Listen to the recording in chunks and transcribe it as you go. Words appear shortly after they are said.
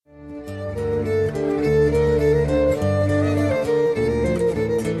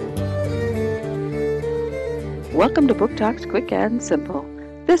Welcome to Book Talks Quick and Simple.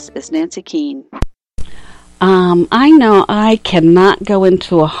 This is Nancy Keene. I know I cannot go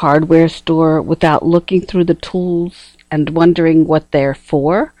into a hardware store without looking through the tools and wondering what they're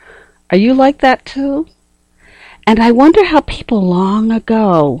for. Are you like that too? And I wonder how people long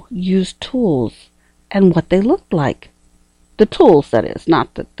ago used tools and what they looked like. The tools, that is,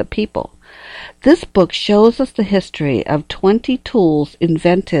 not the people. This book shows us the history of 20 tools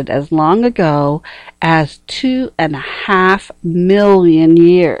invented as long ago as 2.5 million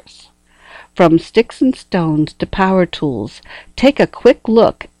years. From sticks and stones to power tools, take a quick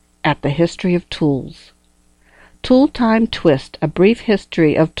look at the history of tools. Tool Time Twist, A Brief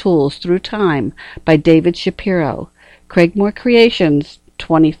History of Tools Through Time by David Shapiro. Craigmore Creations,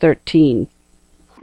 2013.